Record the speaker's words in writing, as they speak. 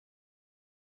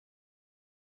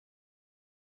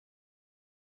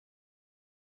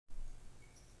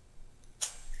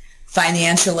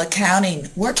Financial accounting.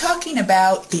 We're talking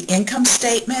about the income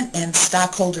statement and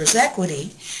stockholders'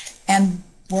 equity, and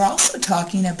we're also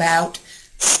talking about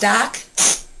stock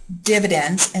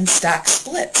dividends and stock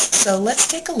splits. So let's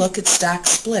take a look at stock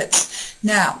splits.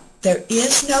 Now, there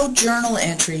is no journal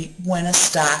entry when a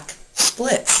stock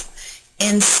splits.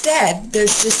 Instead,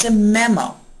 there's just a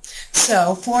memo.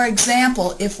 So, for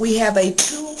example, if we have a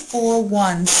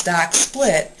 2-for-1 stock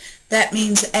split, that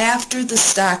means after the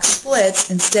stock splits,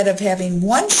 instead of having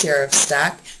 1 share of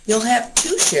stock, you'll have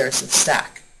 2 shares of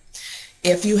stock.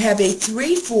 If you have a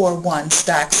 3-for-1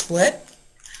 stock split,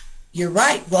 you're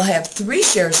right, we'll have 3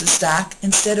 shares of stock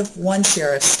instead of 1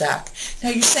 share of stock.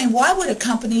 Now you're saying, why would a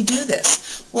company do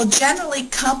this? Well, generally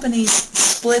companies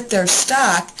split their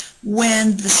stock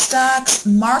when the stock's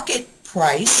market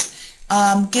price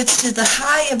gets to the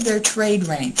high of their trade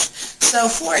range. So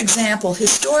for example,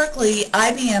 historically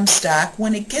IBM stock,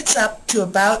 when it gets up to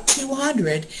about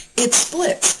 200, it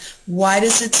splits. Why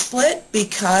does it split?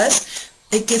 Because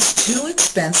it gets too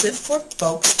expensive for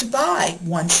folks to buy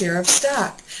 1 share of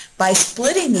stock. By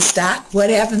splitting the stock, what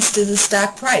happens to the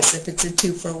stock price if it's a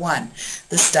 2-for-1?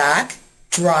 The stock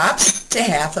drops to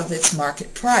half of its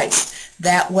market price.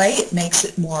 That way it makes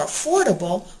it more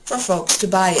affordable for folks to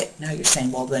buy it. Now you're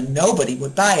saying, well, then nobody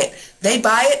would buy it. They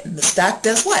buy it and the stock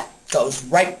does what? Goes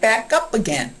right back up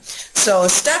again. So a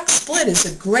stock split is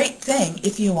a great thing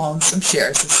if you own some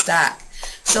shares of stock.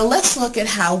 So let's look at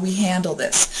how we handle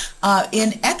this.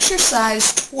 In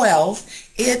exercise 12,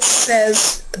 it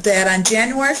says that on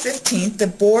January 15th, the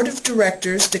Board of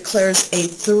Directors declares a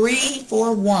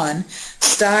 3-for-1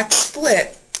 stock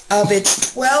split of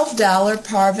its $12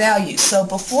 par value. So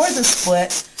before the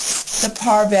split, the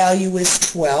par value is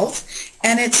 12,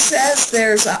 and it says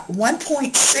there's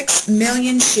 1.6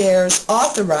 million shares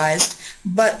authorized,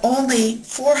 but only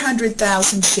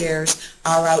 400,000 shares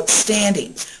are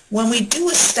outstanding. When we do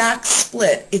a stock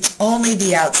split, it's only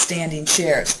the outstanding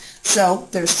shares. So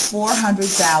there's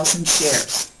 400,000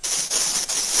 shares.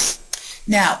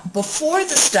 Now, before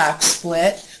the stock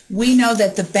split, we know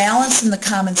that the balance in the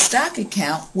common stock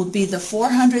account would be the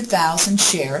 400,000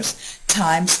 shares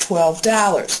times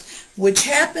 $12, which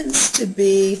happens to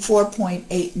be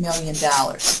 $4.8 million.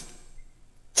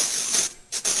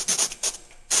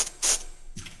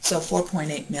 So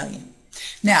 4.8 million.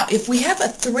 Now, if we have a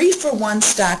 3-for-1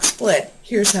 stock split,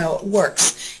 here's how it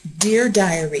works. Dear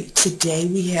Diary, today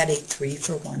we had a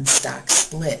 3-for-1 stock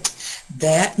split.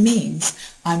 That means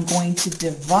I'm going to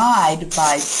divide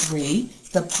by 3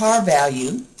 the par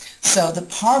value. So the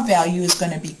par value is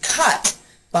going to be cut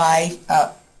by,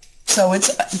 so it's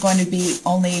going to be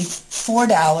only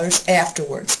 $4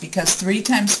 afterwards, because 3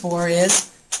 times 4 is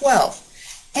 12.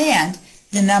 And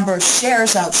the number of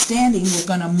shares outstanding, we're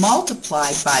going to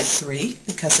multiply by 3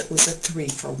 because it was a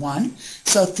 3-for-1.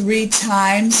 So 3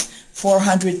 times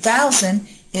 400,000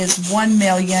 is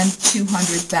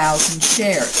 1,200,000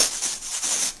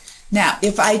 shares. Now,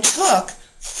 if I took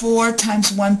 4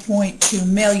 times 1.2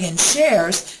 million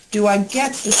shares, do I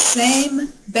get the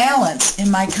same balance in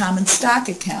my common stock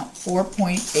account,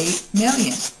 4.8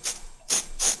 million?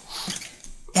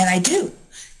 And I do.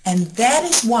 And that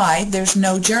is why there's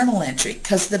no journal entry,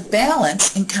 because the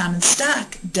balance in common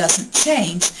stock doesn't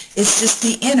change. It's just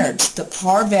the innards, the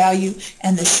par value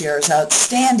and the shares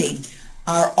outstanding,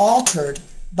 are altered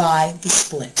by the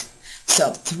split.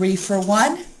 So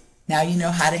 3-for-1, now you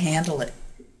know how to handle it.